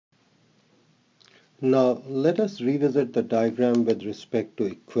Now let us revisit the diagram with respect to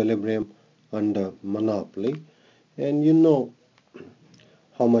equilibrium under monopoly. And you know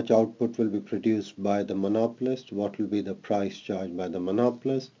how much output will be produced by the monopolist, what will be the price charged by the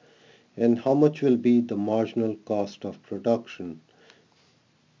monopolist, and how much will be the marginal cost of production.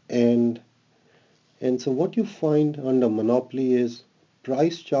 And, and so what you find under monopoly is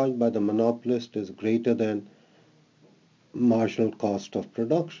price charged by the monopolist is greater than marginal cost of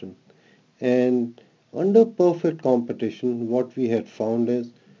production. And under perfect competition, what we had found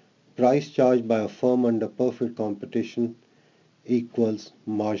is price charged by a firm under perfect competition equals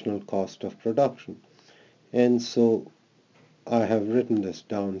marginal cost of production. And so I have written this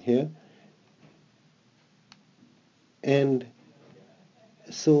down here. And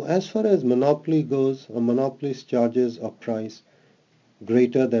so as far as monopoly goes, a monopolist charges a price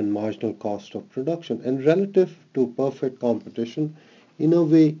greater than marginal cost of production. And relative to perfect competition, in a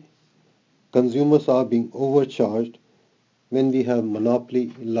way, consumers are being overcharged when we have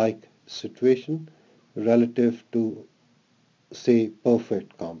monopoly-like situation relative to, say,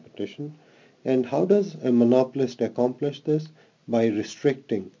 perfect competition. And how does a monopolist accomplish this? By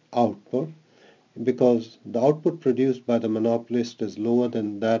restricting output, because the output produced by the monopolist is lower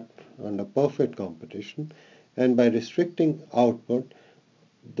than that under perfect competition. And by restricting output,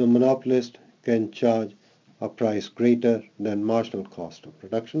 the monopolist can charge a price greater than marginal cost of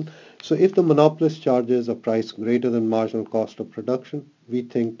production. So if the monopolist charges a price greater than marginal cost of production, we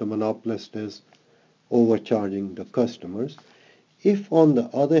think the monopolist is overcharging the customers. If, on the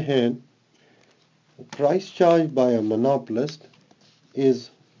other hand, price charged by a monopolist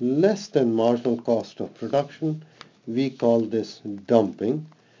is less than marginal cost of production, we call this dumping.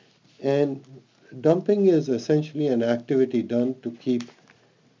 And dumping is essentially an activity done to keep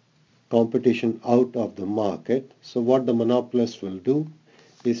competition out of the market. So what the monopolist will do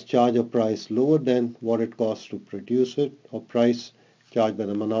is charge a price lower than what it costs to produce it, or price charged by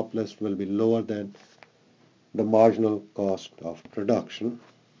the monopolist will be lower than the marginal cost of production.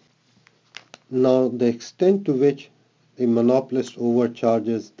 Now, the extent to which a monopolist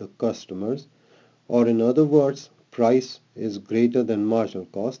overcharges the customers, or in other words, price is greater than marginal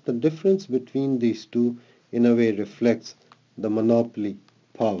cost, the difference between these two in a way reflects the monopoly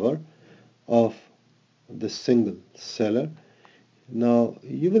power of the single seller. Now,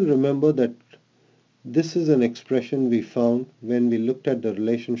 you will remember that this is an expression we found when we looked at the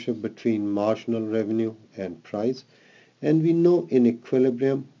relationship between marginal revenue and price. And we know in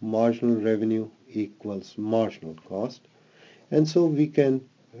equilibrium, marginal revenue equals marginal cost. And so we can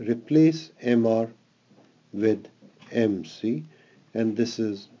replace MR with MC. And this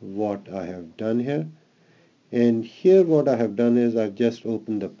is what I have done here. And here what I have done is I've just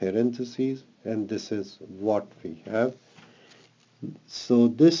opened the parentheses, and this is what we have. So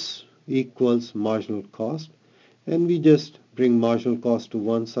this equals marginal cost, and we just bring marginal cost to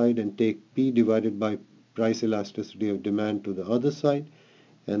one side and take P divided by price elasticity of demand to the other side,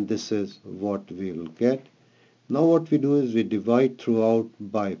 and this is what we will get. Now what we do is we divide throughout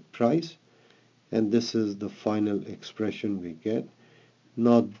by price, and this is the final expression we get.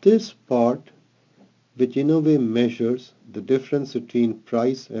 Now this part, which in a way measures the difference between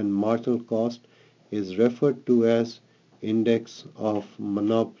price and marginal cost, is referred to as index of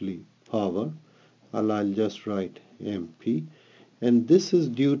monopoly power. I'll just write MP. And this is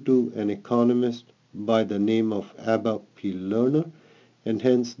due to an economist by the name of Abba P. Lerner, and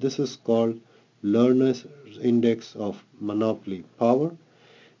hence this is called Lerner's index of monopoly power.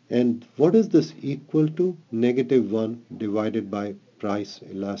 And what is this equal to? -1 divided by price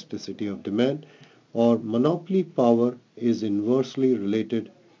elasticity of demand, or monopoly power is inversely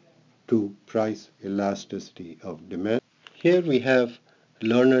related to price elasticity of demand. Here we have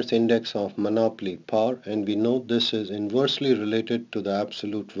Lerner's index of monopoly power, and we know this is inversely related to the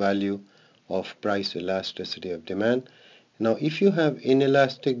absolute value of price elasticity of demand. Now if you have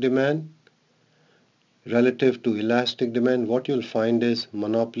inelastic demand relative to elastic demand, what you'll find is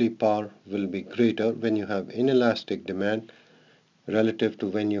monopoly power will be greater when you have inelastic demand relative to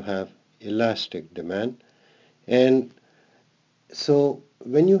when you have elastic demand. And so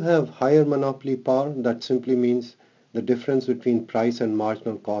when you have higher monopoly power, that simply means the difference between price and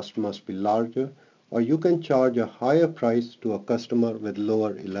marginal cost must be larger, or you can charge a higher price to a customer with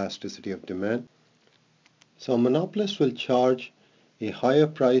lower elasticity of demand. So a monopolist will charge a higher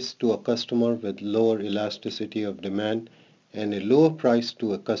price to a customer with lower elasticity of demand, and a lower price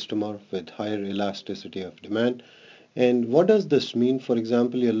to a customer with higher elasticity of demand. And what does this mean? For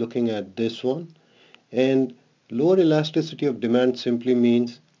example, you're looking at this one, and lower elasticity of demand simply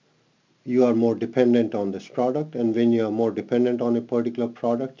means you are more dependent on this product, and when you are more dependent on a particular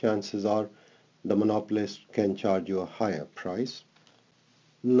product, chances are the monopolist can charge you a higher price.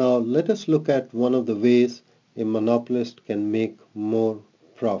 Now let us look at one of the ways a monopolist can make more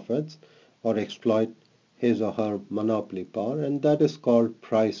profits or exploit his or her monopoly power, and that is called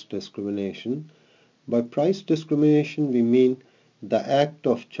price discrimination. By price discrimination we mean the act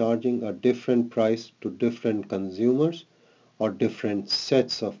of charging a different price to different consumers or different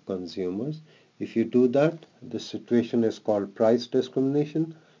sets of consumers. If you do that, this situation is called price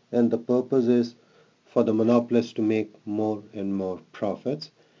discrimination, and the purpose is for the monopolist to make more and more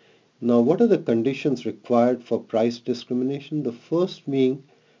profits. Now, what are the conditions required for price discrimination? The first being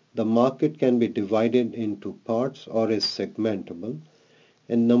the market can be divided into parts or is segmentable.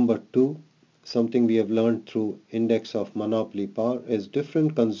 And number two, something we have learned through index of monopoly power, is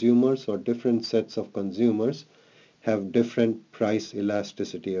different consumers or different sets of consumers have different price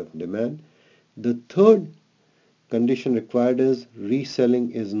elasticity of demand. The third condition required is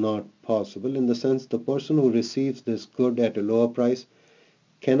reselling is not possible, in the sense the person who receives this good at a lower price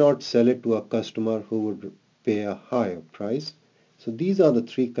cannot sell it to a customer who would pay a higher price. So these are the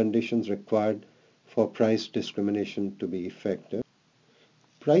three conditions required for price discrimination to be effective.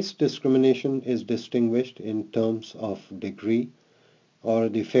 Price discrimination is distinguished in terms of degree or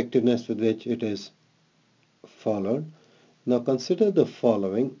the effectiveness with which it is followed. Now consider the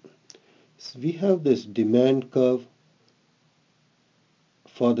following. We have this demand curve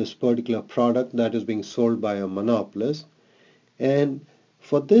for this particular product that is being sold by a monopolist, and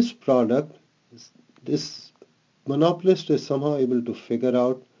for this product, this monopolist is somehow able to figure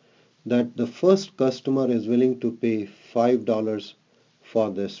out that the first customer is willing to pay $5 for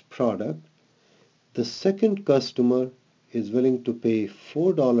this product. The second customer is willing to pay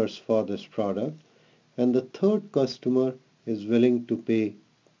 $4 for this product, and the third customer is willing to pay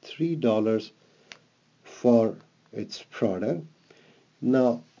 $3 for its product.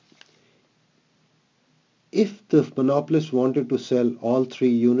 Now, if the monopolist wanted to sell all three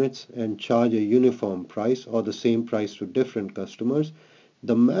units and charge a uniform price or the same price to different customers,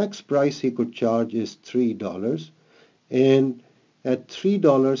 the max price he could charge is $3, and at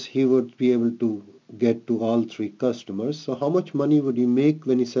 $3 he would be able to get to all three customers. So how much money would he make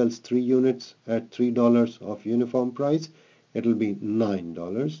when he sells 3 units at $3 of uniform price? It will be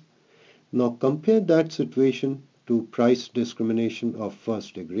 $9. Now compare that situation to price discrimination of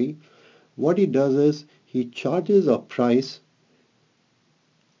first degree. What he does is he charges a price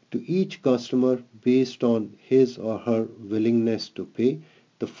to each customer based on his or her willingness to pay.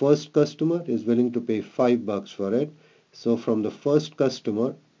 The first customer is willing to pay $5 for it. So from the first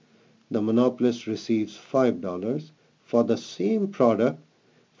customer, the monopolist receives $5. For the same product,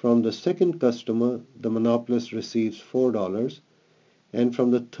 from the second customer, the monopolist receives $4. And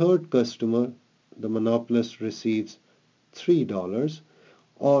from the third customer, the monopolist receives $3.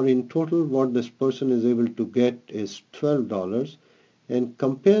 Or in total what this person is able to get is $12, and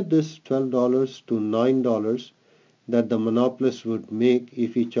compare this $12 to $9 that the monopolist would make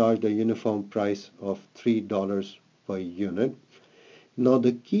if he charged a uniform price of $3 per unit. Now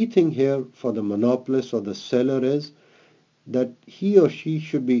the key thing here for the monopolist or the seller is that he or she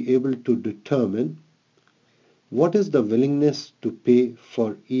should be able to determine what is the willingness to pay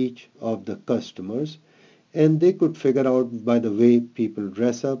for each of the customers, and they could figure out by the way people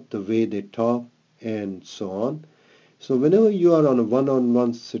dress up, the way they talk, and so on. So whenever you are on a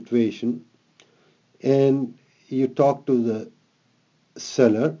one-on-one situation and you talk to the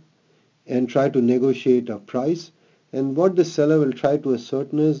seller and try to negotiate a price, and what the seller will try to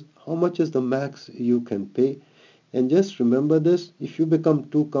ascertain is how much is the max you can pay. And just remember this, if you become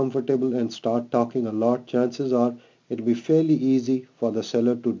too comfortable and start talking a lot, chances are it will be fairly easy for the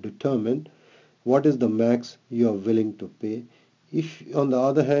seller to determine what is the max you are willing to pay. If on the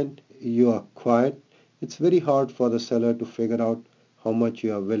other hand you are quiet, it's very hard for the seller to figure out how much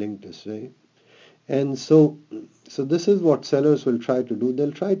you are willing to say. And so this is what sellers will try to do.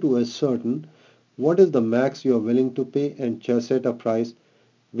 They'll try to ascertain what is the max you are willing to pay and just set a price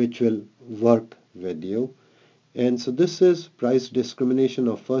which will work with you. And so this is price discrimination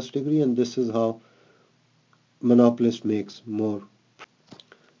of first degree, and this is how monopolist makes more.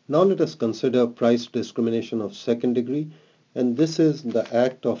 Now let us consider price discrimination of second degree, and this is the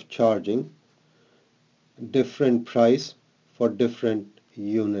act of charging different price for different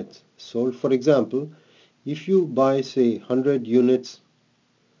units sold. For example, if you buy say 100 units,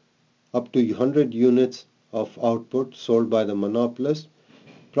 up to 100 units of output sold by the monopolist,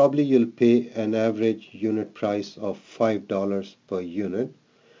 probably you'll pay an average unit price of $5 per unit.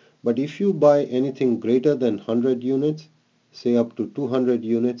 But if you buy anything greater than 100 units, say up to 200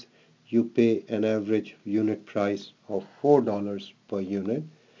 units, you pay an average unit price of $4 per unit.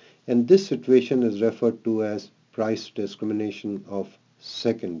 And this situation is referred to as price discrimination of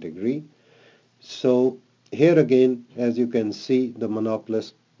second degree. So here again, as you can see, the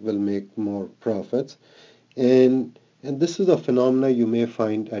monopolist will make more profits. And this is a phenomena you may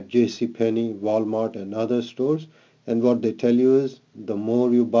find at JCPenney, Walmart, and other stores. And what they tell you is the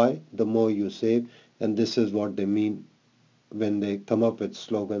more you buy, the more you save. And this is what they mean when they come up with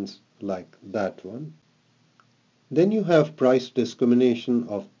slogans like that one. Then you have price discrimination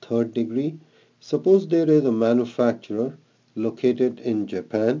of third degree. Suppose there is a manufacturer located in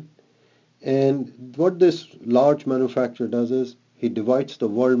Japan, and what this large manufacturer does is he divides the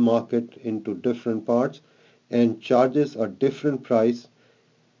world market into different parts and charges a different price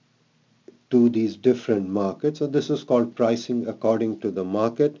to these different markets. So this is called pricing according to the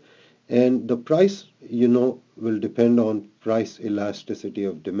market. And the price, will depend on price elasticity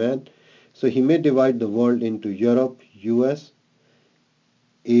of demand. So he may divide the world into Europe, US,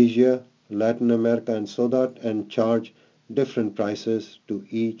 Asia, Latin America, and so that, and charge different prices to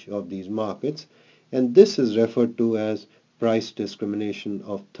each of these markets. And this is referred to as price discrimination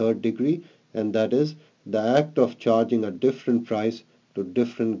of third degree, and that is the act of charging a different price to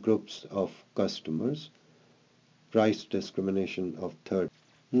different groups of customers. Price discrimination of third.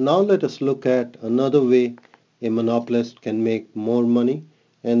 Now let us look at another way a monopolist can make more money,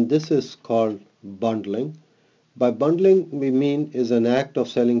 and this is called bundling. By bundling, we mean is an act of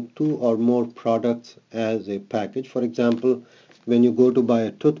selling two or more products as a package. For example, when you go to buy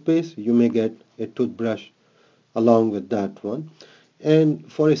a toothpaste, you may get a toothbrush along with that one. And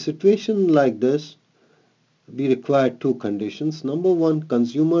for a situation like this, we require two conditions. Number one,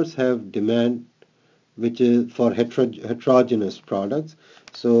 consumers have demand which is for heterogeneous products.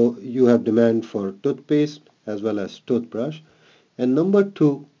 So you have demand for toothpaste as well as toothbrush. And number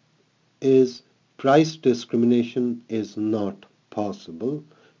two is price discrimination is not possible.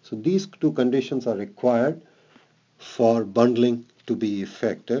 So these two conditions are required for bundling to be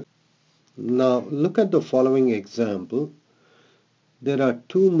effective. Now look at the following example. There are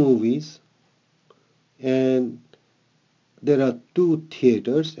two movies and there are two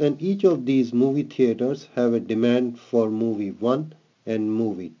theaters, and each of these movie theaters have a demand for movie 1 and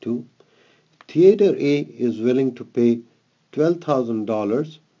movie 2. Theater A is willing to pay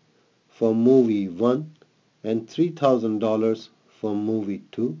 $12,000 for movie 1 and $3,000 for movie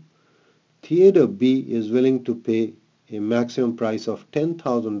 2. Theater B is willing to pay a maximum price of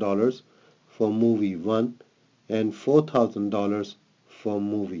 $10,000 for movie 1 and $4,000 for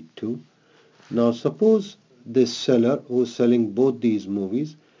movie 2. Now suppose this seller who is selling both these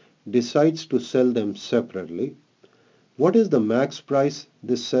movies decides to sell them separately. What is the max price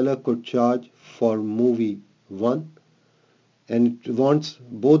this seller could charge for movie 1? And it wants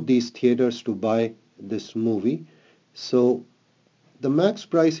both these theaters to buy this movie. So the max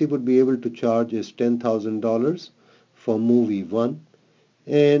price he would be able to charge is $10,000 for movie 1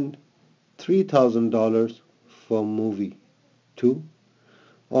 and $3,000 for movie 2.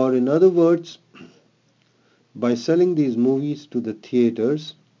 Or in other words, by selling these movies to the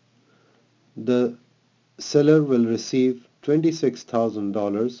theaters, the seller will receive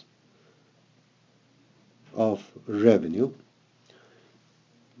 $26,000 of revenue.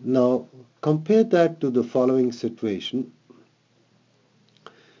 Now compare that to the following situation.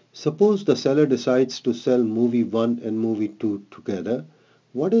 Suppose the seller decides to sell movie 1 and movie 2 together.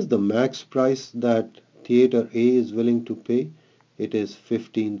 What is the max price that theater A is willing to pay? It is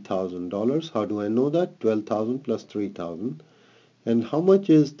 $15,000. How do I know that? 12,000 plus 3,000. And how much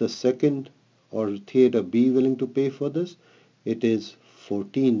is the second or theater B willing to pay for this? It is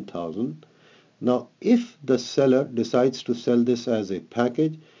 14,000. Now if the seller decides to sell this as a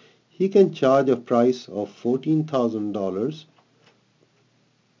package, he can charge a price of $14,000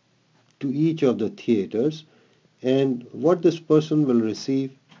 to each of the theaters, and what this person will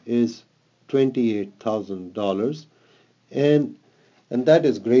receive is $28,000, and that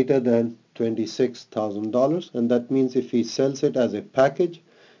is greater than $26,000, and that means if he sells it as a package,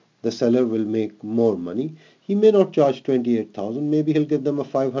 the seller will make more money. He may not charge $28,000, maybe he'll give them a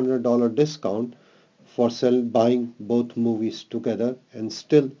 $500 discount for buying both movies together, and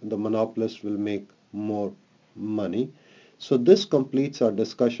still the monopolist will make more money. So this completes our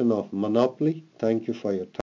discussion of monopoly. Thank you for your time.